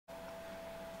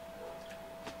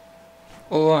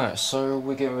Alright, so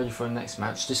we're getting ready for the next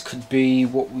match. This could be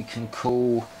what we can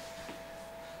call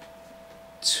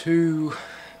two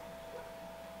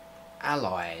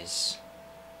allies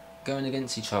going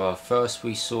against each other. First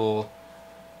we saw,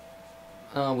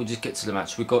 we'll just get to the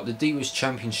match. We've got the Divas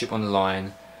Championship on the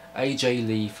line, AJ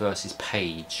Lee versus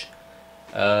Paige.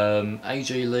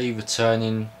 AJ Lee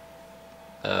returning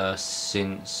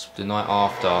since the night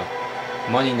after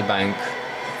Money in the Bank,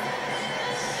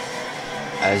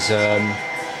 as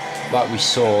like we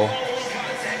saw,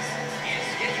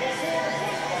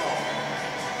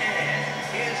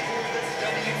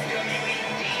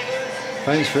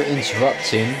 thanks for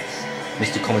interrupting,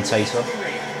 Mr. Commentator,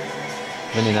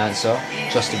 ring announcer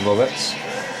Justin Roberts.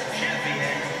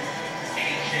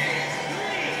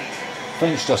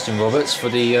 Thanks Justin Roberts for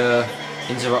the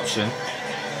interruption.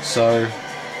 So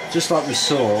just like we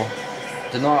saw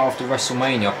the night after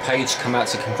WrestleMania, Paige come out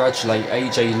to congratulate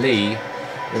AJ Lee,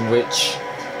 in which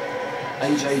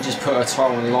AJ just put her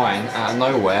title on the line out of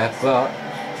nowhere, but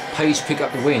Paige picked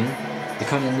up the win,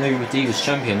 becoming the new Divas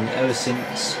champion ever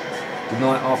since the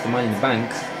night after Money in the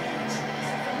Bank.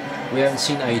 We haven't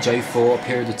seen AJ for a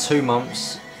period of 2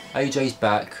 months. AJ's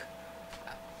back,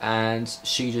 and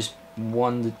she just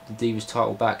won the Divas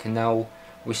title back, and now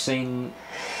we've seen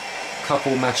a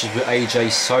couple matches with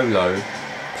AJ solo,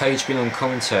 Paige been on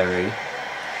commentary,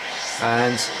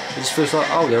 and it just feels like,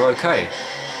 oh, they're okay.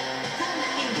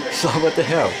 So what the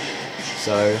hell?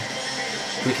 So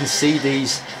we can see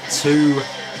these two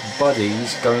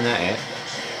buddies going at it.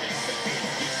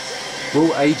 Will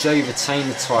AJ retain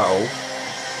the title,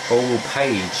 or will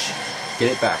Paige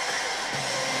get it back?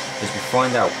 As we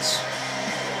find out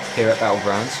here at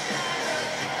Battleground.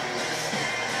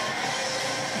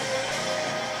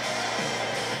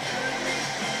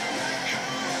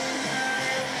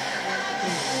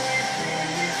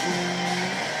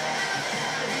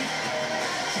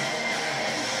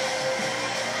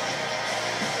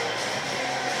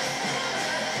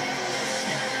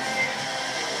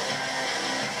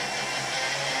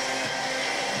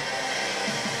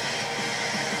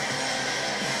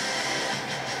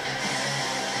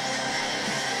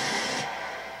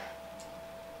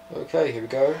 Okay, here we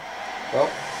go. Well,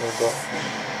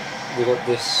 we got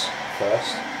this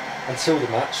first until the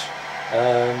match.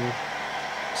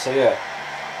 So yeah,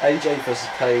 AJ versus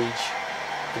Paige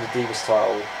for the Divas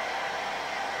title.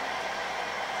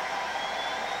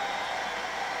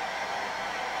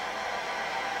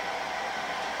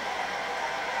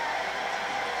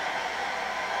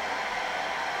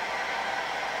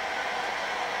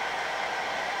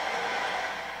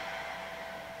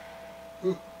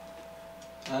 Ooh.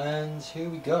 And here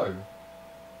we go.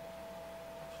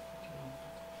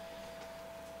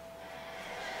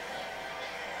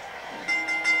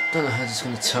 Don't know how this is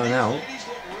going to turn out.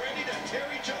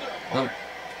 Oh,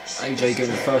 AJ getting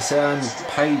the first hand,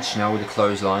 Paige now with a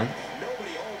clothesline.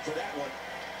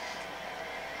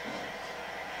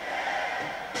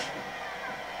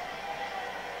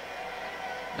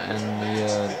 And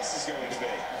the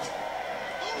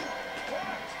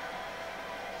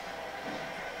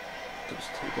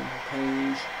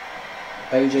Paige.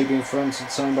 AJ being thrown to the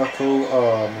turnbuckle.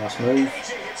 Oh, nice move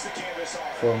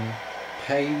from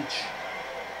Paige.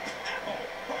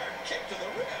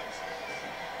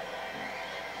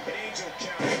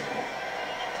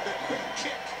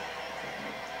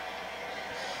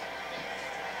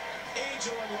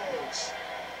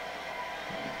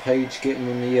 Paige getting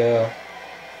on the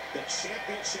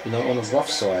on the rough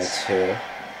side here,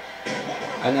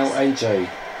 and now AJ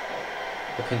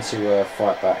looking to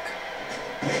fight back.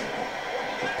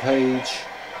 Paige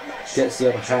gets the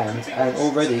other hand and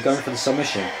already going for the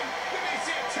submission.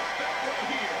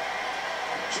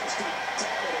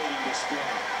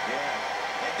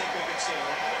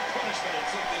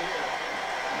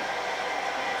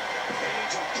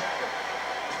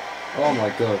 Oh my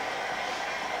god.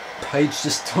 Paige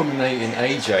just dominating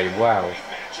AJ, wow.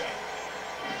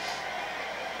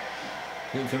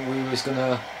 Didn't think we was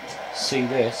gonna see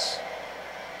this.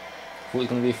 Thought it was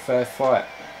gonna be a fair fight.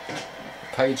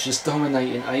 Paige just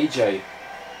dominating AJ.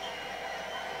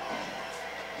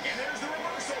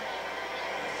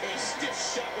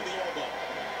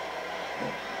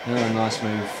 Oh, nice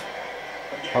move.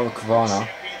 Hurricanrana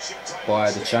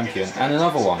by the champion. And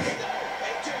another one.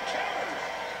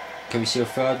 Can we see a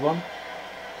third one?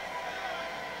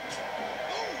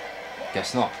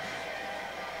 Guess not.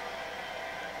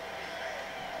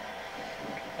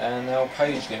 And now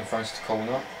Paige getting thrown to the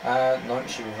corner. No,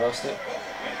 she reversed it.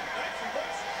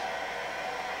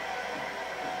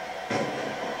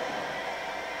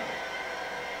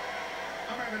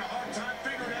 I'm having a hard time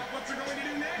figuring out what they're going to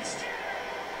do next.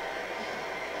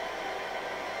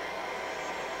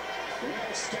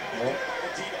 Nope.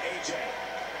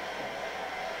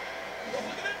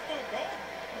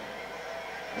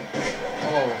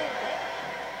 Oh.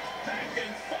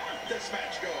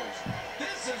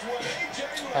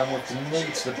 And with the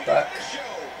knee to the back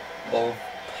of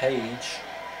Paige,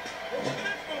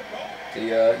 the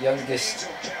youngest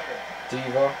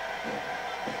diva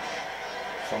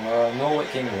from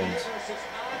Norwich, England.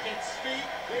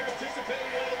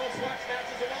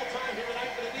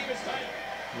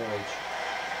 Norwich.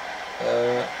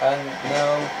 And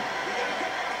now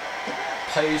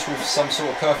Paige with some sort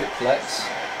of perfect plex.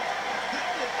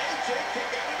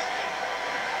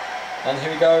 And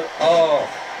here we go. Oh!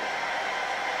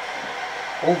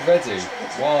 Already.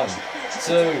 1,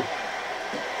 2,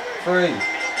 3.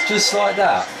 Just like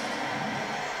that.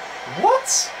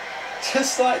 What?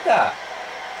 Just like that.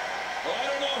 Well, I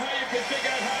don't know how you can pick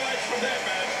out highlights from that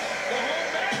match. The whole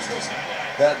match was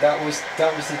highlights.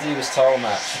 That was the Divas title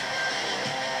match.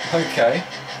 Okay.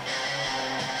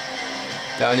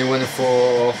 That only went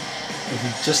for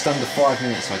just under 5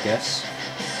 minutes, I guess.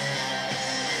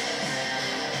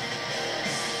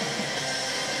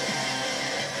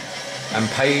 And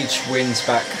Paige wins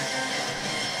back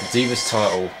the Divas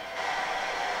title.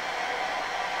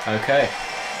 Okay.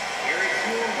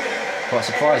 Quite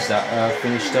surprised that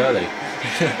finished early.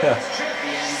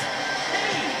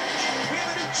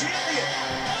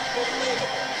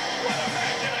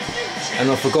 And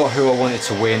I forgot who I wanted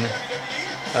to win.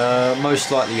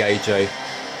 Most likely AJ.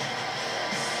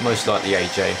 Most likely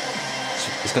AJ.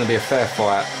 It's going to be a fair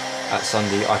fight at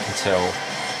Sunday, I can tell.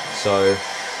 So,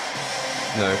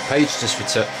 no, Paige just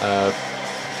returned.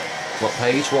 What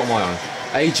Paige? What am I on?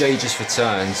 AJ just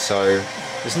returned, so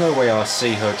there's no way I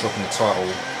see her dropping the title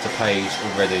to Paige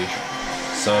already.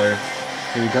 So,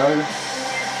 here we go.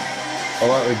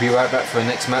 Alright, we'll be right back for the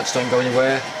next match. Don't go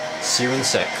anywhere. See you in a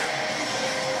sec.